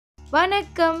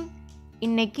வணக்கம்.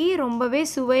 இன்னைக்கு ரொம்பவே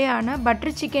சுவையான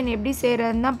பட்டர் சிக்கன் எப்படி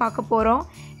செய்கிறதுன்னு தான் பார்க்க போகிறோம்.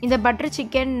 இந்த பட்டர்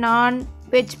சிக்கன் நான்,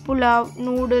 வெஜ் புலாவ்,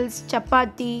 நூடுல்ஸ்,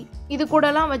 சப்பாத்தி இது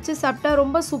கூடலாம் வச்சு சாப்பிட்டா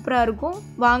ரொம்ப சூப்பராக இருக்கும்.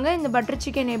 வாங்க இந்த பட்டர்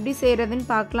சிக்கன் எப்படி செய்கிறதுன்னு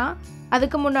பார்க்கலாம்.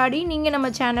 அதுக்கு முன்னாடி நீங்கள் நம்ம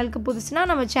சேனலுக்கு புதுசுனா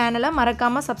நம்ம சேனலை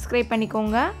மறக்காமல் சப்ஸ்கிரைப்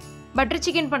பண்ணிக்கோங்க. பட்டர்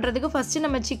சிக்கன் பண்ணுறதுக்கு ஃபஸ்ட்டு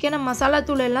நம்ம சிக்கனை மசாலா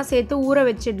தூள் எல்லாம் சேர்த்து ஊற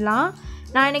வச்சிடலாம்.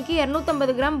 நான் இன்றைக்கி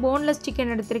 250 கிராம் போன்லெஸ்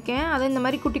சிக்கன் எடுத்திருக்கேன். அதை இந்த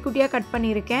மாதிரி குட்டி குட்டியாக கட்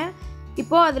பண்ணியிருக்கேன்.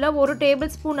 இப்போது அதில் 1 டேபிள்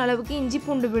ஸ்பூன் அளவுக்கு இஞ்சி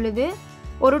பூண்டு விழுது,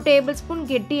 1 டேபிள் ஸ்பூன்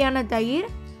கெட்டியான தயிர்,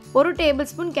 1 table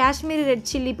spoon Kashmiri red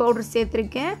chilli powder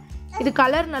சேர்த்துருக்கேன். இது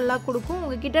கலர் நல்லா கொடுக்கும்.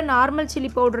 உங்ககிட்ட நார்மல்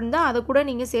சில்லி பவுடர் இருந்தால் அதை கூட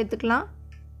நீங்கள் சேர்த்துக்கலாம்.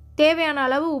 தேவையான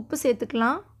அளவு உப்பு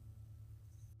சேர்த்துக்கலாம்.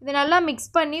 இதை நல்லா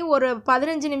மிக்ஸ் பண்ணி ஒரு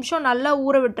 15 நிமிஷம் நல்லா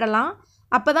ஊற விட்டுறலாம்.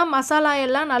 அப்போ தான் மசாலா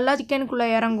எல்லாம் நல்லா சிக்கனுக்குள்ளே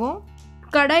இறங்கும்.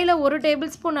 கடாயில் 1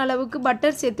 டேபிள் ஸ்பூன் அளவுக்கு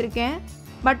பட்டர் சேர்த்துருக்கேன்.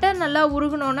 பட்டர் நல்லா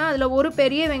உருகணுன்னா அதில் ஒரு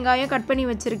பெரிய வெங்காயம் கட் பண்ணி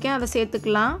வச்சுருக்கேன், அதை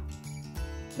சேர்த்துக்கலாம்.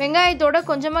 வெங்காயத்தோட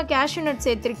கொஞ்சமாக கேஷ்யூ நட்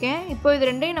சேர்த்துருக்கேன். இப்போ இது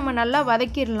ரெண்டையும் நம்ம நல்லா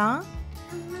வதக்கிடலாம்.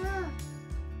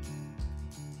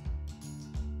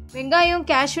 வெங்காயம்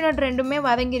கேஷ்யூ நட் ரெண்டுமே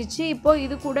வதங்கிருச்சு. இப்போது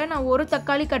இது கூட நான் ஒரு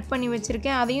தக்காளி கட் பண்ணி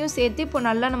வச்சுருக்கேன், அதையும் சேர்த்து இப்போ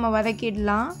நல்லா நம்ம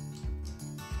வதக்கிடலாம்.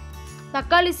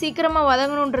 தக்காளி சீக்கிரமாக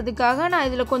வதங்கணுன்றதுக்காக நான்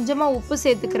இதில் கொஞ்சமாக உப்பு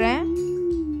சேர்த்துக்கிறேன்.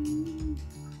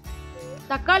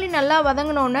 தக்காளி நல்லா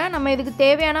வதங்கினோன்னே நம்ம இதுக்கு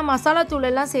தேவையான மசாலா தூள்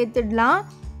எல்லாம் சேர்த்துடலாம்.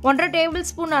 1.5 டேபிள்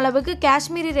ஸ்பூன் அளவுக்கு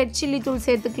காஷ்மீரி ரெட் சில்லி தூள்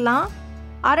சேர்த்துக்கலாம்.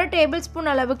 1/2 டேபிள் ஸ்பூன்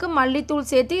அளவுக்கு மல்லித்தூள்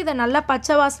சேர்த்து இதை நல்லா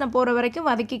பச்சை வாசனை போகிற வரைக்கும்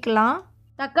வதக்கிக்கலாம்.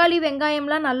 தக்காளி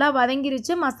வெங்காயம்லாம் நல்லா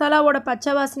வதங்கிருச்சு, மசாலாவோட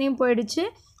பச்சை வாசனையும் போயிடுச்சு.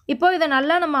 இப்போ இதை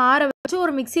நல்லா நம்ம ஆற வச்சு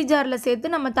ஒரு மிக்சி ஜாரில்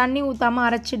சேர்த்து நம்ம தண்ணி ஊற்றாமல்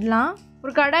அரைச்சிடலாம்.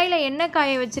 ஒரு கடாயில் எண்ணெய்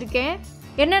காய வச்சுருக்கேன்.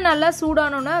 எண்ணெய் நல்லா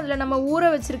சூடானோன்னா அதில் நம்ம ஊற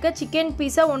வச்சுருக்க சிக்கன்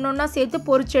பீஸை ஒன்றா சேர்த்து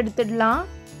பொரிச்சு எடுத்துடலாம்.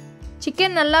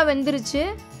 சிக்கன் நல்லா வெந்துருச்சு.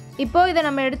 இப்போது இதை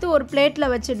நம்ம எடுத்து ஒரு பிளேட்டில்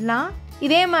வச்சிடலாம்.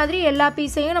 இதே மாதிரி எல்லா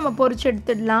பீஸையும் நம்ம பொரிச்சு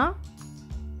எடுத்துடலாம்.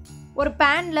 ஒரு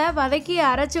பேனில் வதக்கி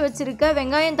அரைச்சி வச்சுருக்க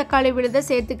வெங்காயம் தக்காளி விழுதை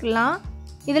சேர்த்துக்கலாம்.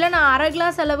 இதில் நான் 1/2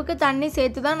 கிளாஸ் அளவுக்கு தண்ணி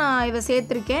சேர்த்து தான் நான் இதை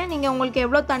சேர்த்துருக்கேன். நீங்கள் உங்களுக்கு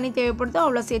எவ்வளோ தண்ணி தேவைப்படுதோ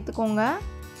அவ்வளோ சேர்த்துக்கோங்க.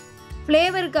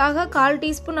 ஃப்ளேவருக்காக 1/4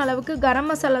 டீஸ்பூன் அளவுக்கு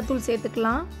கரம் மசாலா தூள்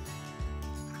சேர்த்துக்கலாம்.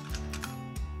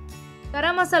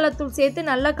 கரம் மசாலா தூள் சேர்த்து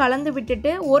நல்லா கலந்து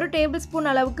விட்டுட்டு 1 டேபிள்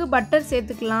ஸ்பூன் அளவுக்கு பட்டர்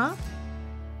சேர்த்துக்கலாம்.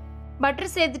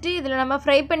 பட்டர் சேர்த்துட்டு இதில் நம்ம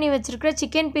ஃப்ரை பண்ணி வச்சுருக்கிற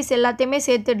சிக்கன் பீஸ் எல்லாத்தையுமே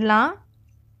சேர்த்துடலாம்.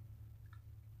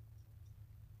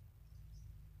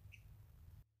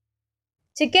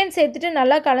 சிக்கன் சேர்த்துட்டு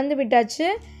நல்லா கலந்து விட்டாச்சு.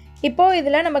 இப்போது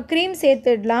இதில் நம்ம க்ரீம்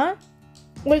சேர்த்துடலாம்.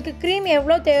 உங்களுக்கு க்ரீம்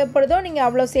எவ்வளோ தேவைப்படுதோ நீங்கள்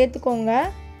அவ்வளோ சேர்த்துக்கோங்க.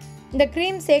 இந்த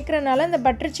க்ரீம் சேர்க்குறனால இந்த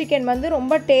பட்டர் சிக்கன் வந்து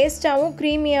ரொம்ப டேஸ்ட்டாகவும்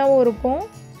க்ரீமியாகவும் இருக்கும்.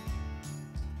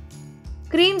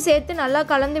 க்ரீம் சேர்த்து நல்லா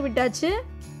கலந்து விட்டாச்சு.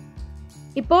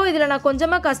 இப்போது இதில் நான்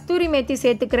கொஞ்சமாக கஸ்தூரி மேத்தி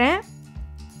சேர்த்துக்கிறேன்.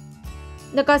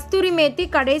 இந்த கஸ்தூரி மேத்தி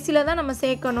கடைசியில் தான் நம்ம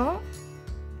சேர்க்கணும்.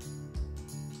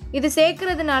 இது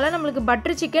சேர்க்கறதுனால நம்மளுக்கு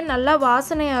பட்டர் சிக்கன் நல்லா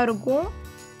வாசனையாக இருக்கும்.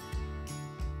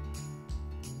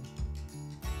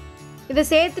 இதை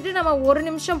சேர்த்துட்டு நம்ம 1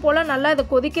 நிமிஷம் போல் நல்லா இதை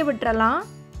கொதிக்க விட்டுறலாம்.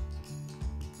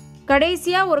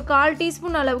 கடைசியாக ஒரு 1/4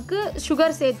 டீஸ்பூன் அளவுக்கு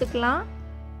சுகர் சேர்த்துக்கலாம்.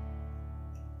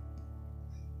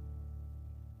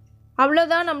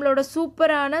 அவ்வளோதான், நம்மளோட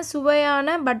சூப்பரான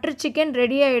சுவையான பட்டர் சிக்கன்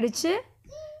ரெடி ஆகிடுச்சு.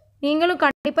 நீங்களும்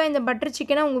கண்டிப்பாக இந்த பட்டர்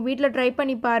சிக்கனை உங்கள் வீட்டில் ட்ரை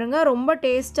பண்ணி பாருங்கள், ரொம்ப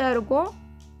டேஸ்ட்டாக இருக்கும்.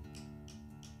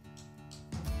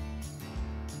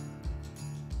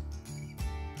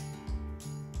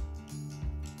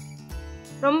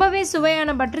 ரொம்பவே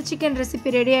சுவையான பட்டர் சிக்கன்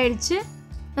ரெசிபி ரெடி ஆகிடுச்சு.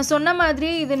 நான் சொன்ன மாதிரி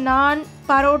இது நான்,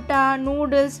 பரோட்டா,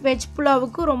 நூடுல்ஸ், வெஜ்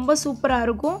புலாவுக்கு ரொம்ப சூப்பராக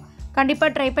இருக்கும்.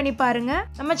 கண்டிப்பாக ட்ரை பண்ணி பாருங்கள்.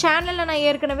 நம்ம சேனலில் நான்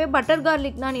ஏற்கனவே பட்டர்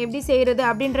கார்லிக் நான் எப்படி செய்கிறது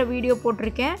அப்படின்ற வீடியோ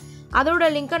போட்டிருக்கேன். அதோட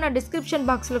லிங்க்கை நான் டிஸ்கிரிப்ஷன்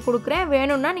பாக்ஸில் கொடுக்குறேன்,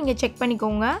 வேணும்னா நீங்கள் செக்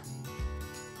பண்ணிக்கோங்க.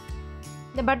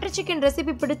 இந்த பட்டர் சிக்கன்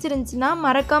ரெசிபி பிடிச்சிருந்துச்சுன்னா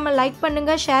மறக்காமல் லைக்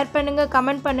பண்ணுங்கள், ஷேர் பண்ணுங்கள்,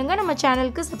 கமெண்ட் பண்ணுங்கள், நம்ம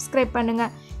சேனலுக்கு சப்ஸ்கிரைப்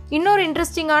பண்ணுங்கள். இன்னொரு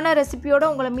இன்ட்ரெஸ்டிங்கான ரெசிபியோடு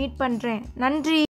உங்களை மீட் பண்ணுறேன். நன்றி.